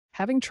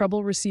Having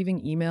trouble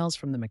receiving emails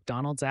from the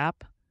McDonald's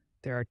app?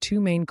 There are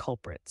two main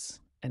culprits: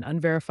 an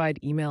unverified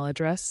email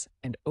address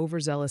and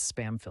overzealous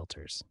spam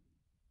filters.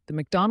 The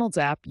McDonald's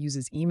app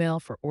uses email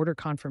for order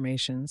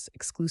confirmations,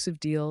 exclusive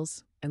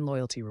deals, and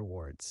loyalty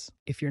rewards.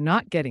 If you're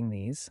not getting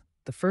these,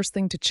 the first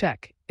thing to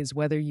check is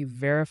whether you've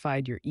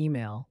verified your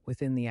email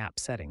within the app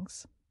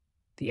settings.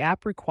 The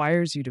app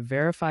requires you to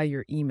verify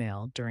your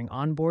email during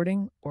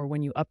onboarding or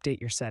when you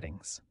update your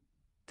settings.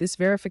 This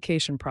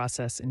verification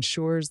process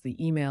ensures the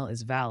email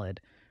is valid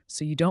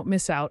so you don't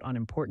miss out on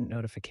important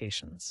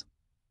notifications.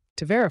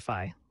 To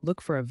verify,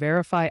 look for a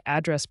Verify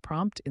Address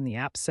prompt in the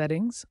app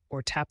settings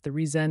or tap the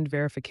Resend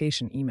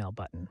Verification email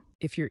button.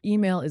 If your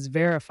email is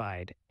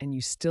verified and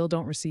you still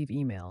don't receive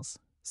emails,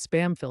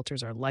 spam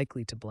filters are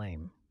likely to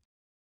blame.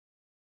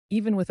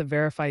 Even with a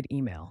verified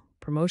email,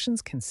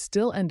 promotions can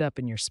still end up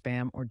in your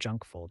spam or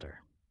junk folder.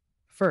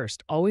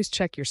 First, always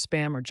check your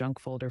spam or junk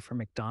folder for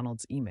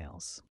McDonald's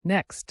emails.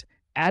 Next,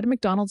 add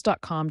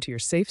McDonald's.com to your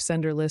safe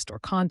sender list or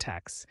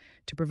contacts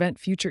to prevent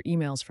future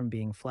emails from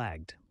being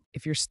flagged.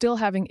 If you're still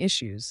having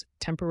issues,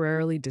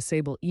 temporarily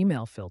disable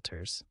email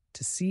filters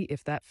to see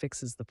if that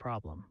fixes the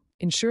problem.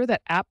 Ensure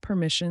that app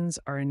permissions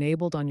are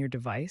enabled on your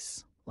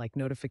device, like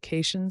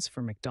notifications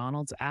for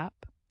McDonald's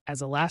app.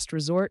 As a last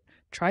resort,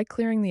 try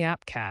clearing the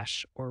app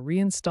cache or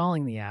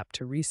reinstalling the app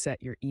to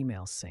reset your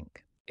email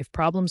sync. If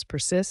problems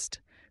persist,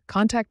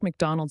 contact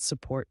McDonald's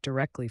support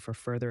directly for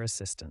further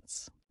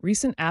assistance.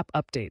 Recent app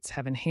updates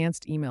have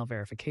enhanced email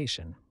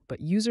verification,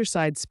 but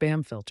user-side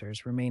spam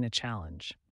filters remain a challenge.